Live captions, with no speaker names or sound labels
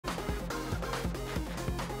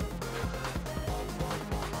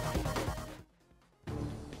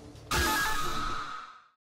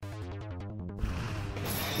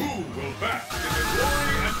bask in the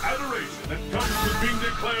glory and adoration that comes with being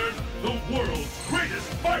declared the world's greatest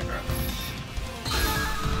fighter.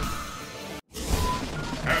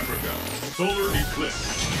 Africa, solar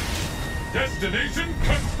eclipse. Destination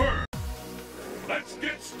confirmed. Let's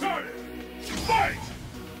get started. Fight!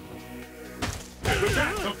 And with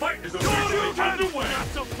that, the fight is officially underway.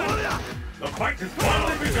 The fight has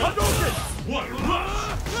finally begun. What a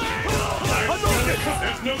rush!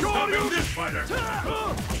 There's no stopping this fighter.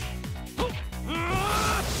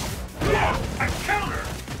 A counter!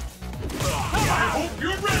 I hope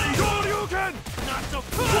you're ready!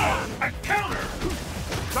 A counter!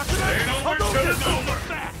 Ain't over till it's over!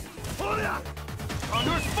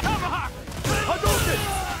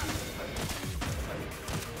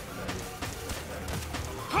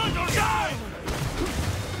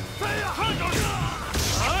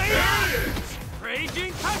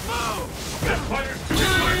 Raging Typhoon! That fighter's too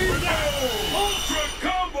quick for that! Ultra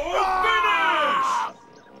combo finish!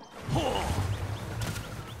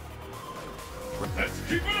 Let's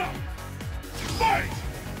keep it up! Fight!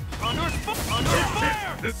 Under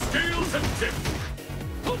fire! The scales have tipped!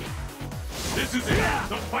 This is it!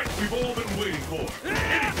 The fight we've all been waiting for!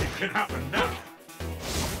 Anything can happen now!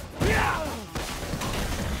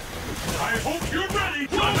 I hope you're ready!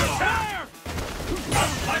 Under fire!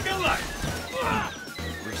 Up like a light!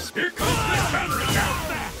 Here comes the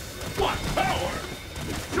counterattack! What power!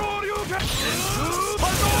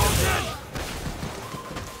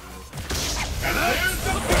 And there's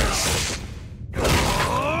the first!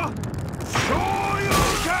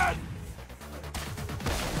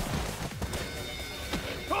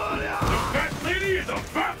 The fat lady is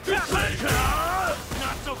about to play!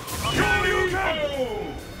 Not so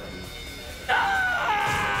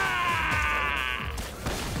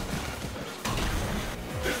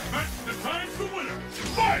This match decides the winner!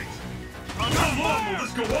 Fight! How long will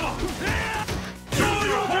this go on? Use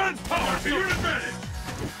your opponent's power to your advantage!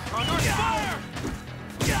 Under fire!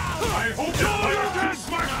 I hope the fighter's too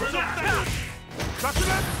smart for that!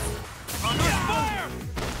 Under fire!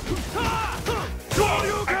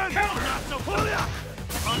 A counter!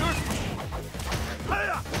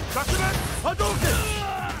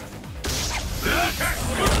 The attack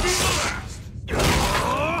must be the last!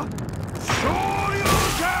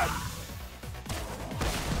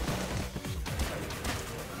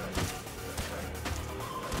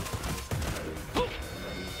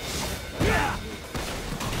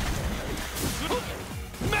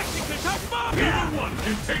 Mexican Typhoon! Either one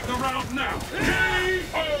can take the round now!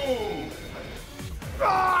 K.O.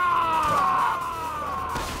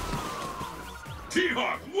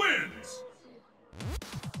 T-Hawk wins!